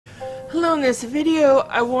Hello, in this video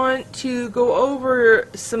I want to go over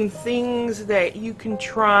some things that you can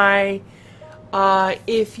try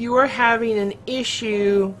if you are having an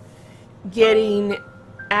issue getting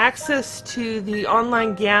access to the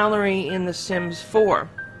online gallery in The Sims 4.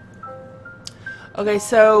 Okay,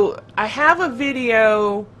 so I have a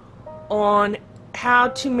video on how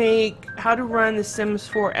to run The Sims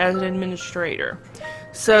 4 as an administrator.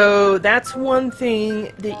 So that's one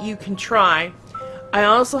thing that you can try. I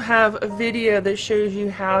also have a video that shows you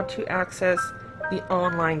how to access the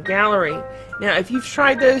online gallery. Now, if you've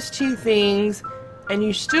tried those two things and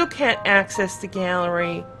you still can't access the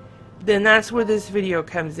gallery, then that's where this video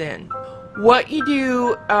comes in. What you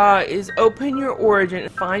do is open your Origin,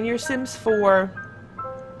 find your Sims 4,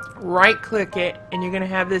 right click it, and you're going to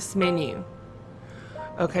have this menu.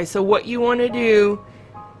 Okay, so what you want to do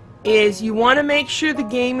is you want to make sure the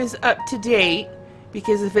game is up to date,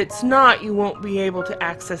 because if it's not, you won't be able to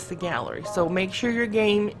access the gallery. So make sure your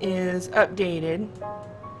game is updated.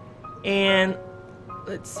 And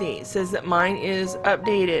let's see, it says that mine is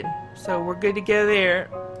updated, so we're good to go there.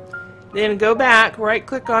 Then go back, right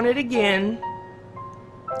click on it again,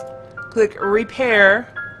 click repair,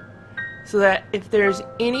 so that if there's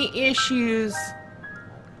any issues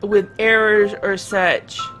with errors or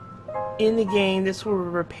such in the game, this will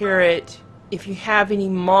repair it. If you have any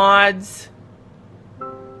mods,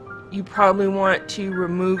 you probably want to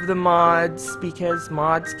remove the mods, because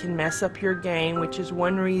mods can mess up your game, which is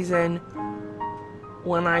one reason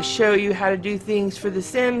when I show you how to do things for The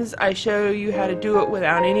Sims, I show you how to do it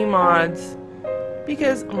without any mods,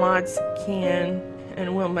 because mods can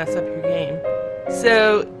and will mess up your game.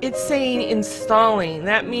 So it's saying installing.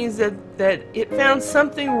 That means that it found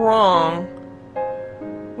something wrong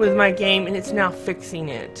with my game and it's now fixing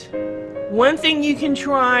it. One thing you can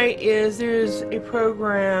try is there's a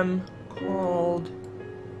program called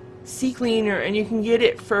CCleaner, and you can get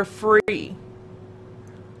it for free.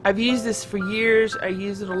 I've used this for years. I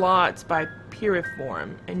use it a lot. It's by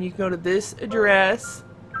Piriform, and you go to this address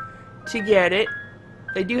to get it.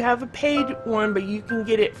 They do have a paid one, but you can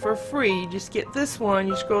get it for free. You just get this one.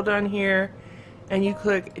 You scroll down here and you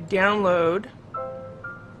click download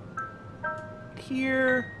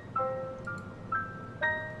here.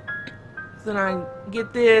 Then I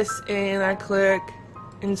get this and I click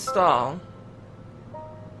install.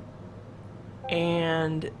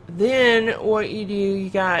 And then what you do, you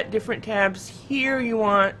got different tabs here. You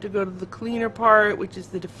want to go to the cleaner part, which is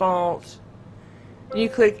the default. And you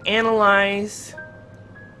click analyze.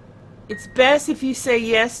 It's best if you say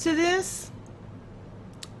yes to this.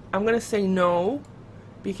 I'm going to say no,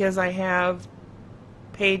 because I have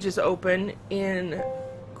pages open in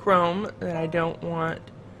Chrome that I don't want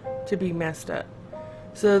to be messed up.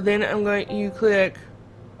 So then you click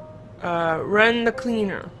run the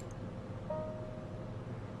cleaner.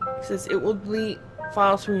 It says it will delete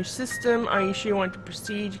files from your system. Are you sure you want to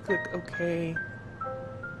proceed? You click OK.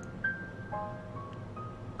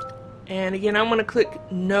 And again, I'm going to click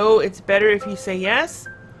no. It's better if you say yes,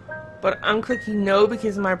 but I'm clicking no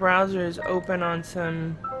because my browser is open on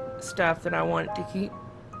some stuff that I want to keep.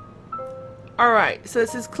 Alright, so it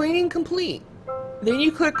says cleaning complete. Then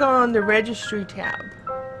you click on the registry tab,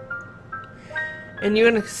 and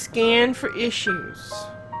you're going to scan for issues.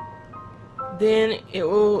 Then it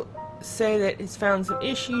will say that it's found some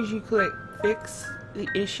issues. You click fix the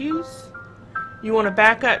issues. You want to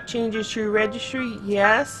back up changes to your registry?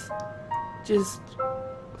 Yes. Just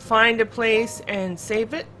find a place and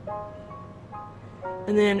save it.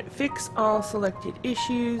 And then fix all selected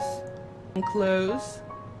issues and close.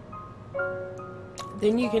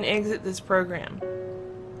 Then you can exit this program.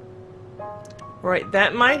 Right,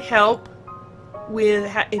 that might help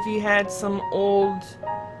with if you had some old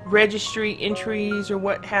registry entries or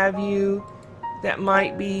what have you that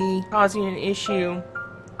might be causing an issue.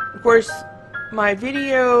 Of course, my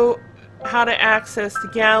video how to access the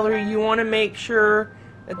gallery, you want to make sure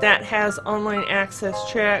that has online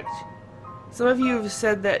access checked. Some of you have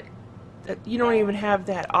said that you don't even have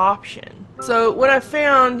that option. So what I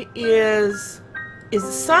found is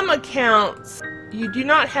some accounts you do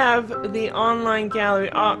not have the online gallery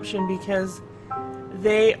option because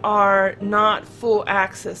they are not full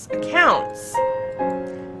access accounts.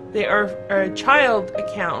 They are a child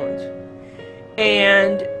account,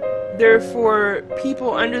 and therefore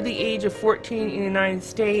people under the age of 14 in the United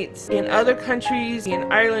States. In other countries,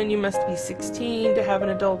 in Ireland you must be 16 to have an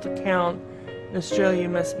adult account. In Australia you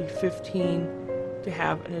must be 15 to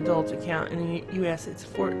have an adult account. In the US it's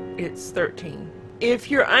 13.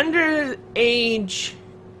 If you're under age,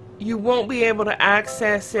 you won't be able to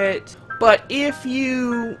access it, but if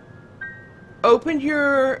you opened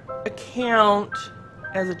your account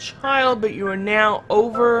as a child, but you are now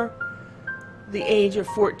over the age of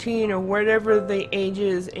 14 or whatever the age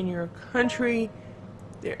is in your country,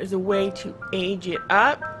 there is a way to age it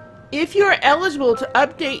up. If you are eligible to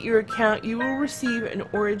update your account, you will receive an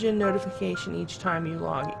origin notification each time you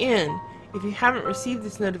log in. If you haven't received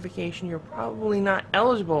this notification, you're probably not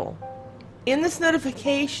eligible. In this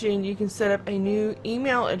notification, you can set up a new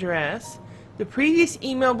email address. The previous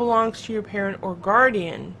email belongs to your parent or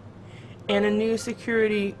guardian, and a new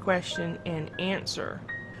security question and answer.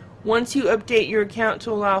 Once you update your account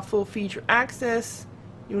to allow full feature access,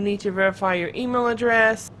 you'll need to verify your email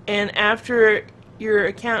address, and after your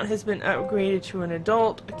account has been upgraded to an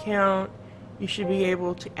adult account, you should be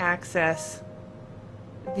able to access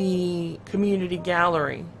the community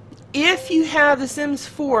gallery. If you have The Sims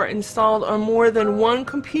 4 installed on more than one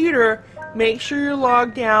computer, make sure you're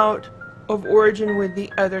logged out of Origin with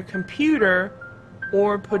the other computer,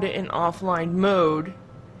 or put it in offline mode,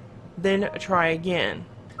 then try again.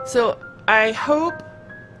 So I hope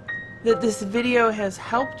that this video has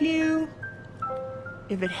helped you.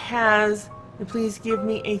 If it has, then please give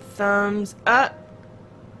me a thumbs up,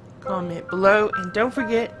 comment below, and don't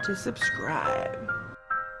forget to subscribe.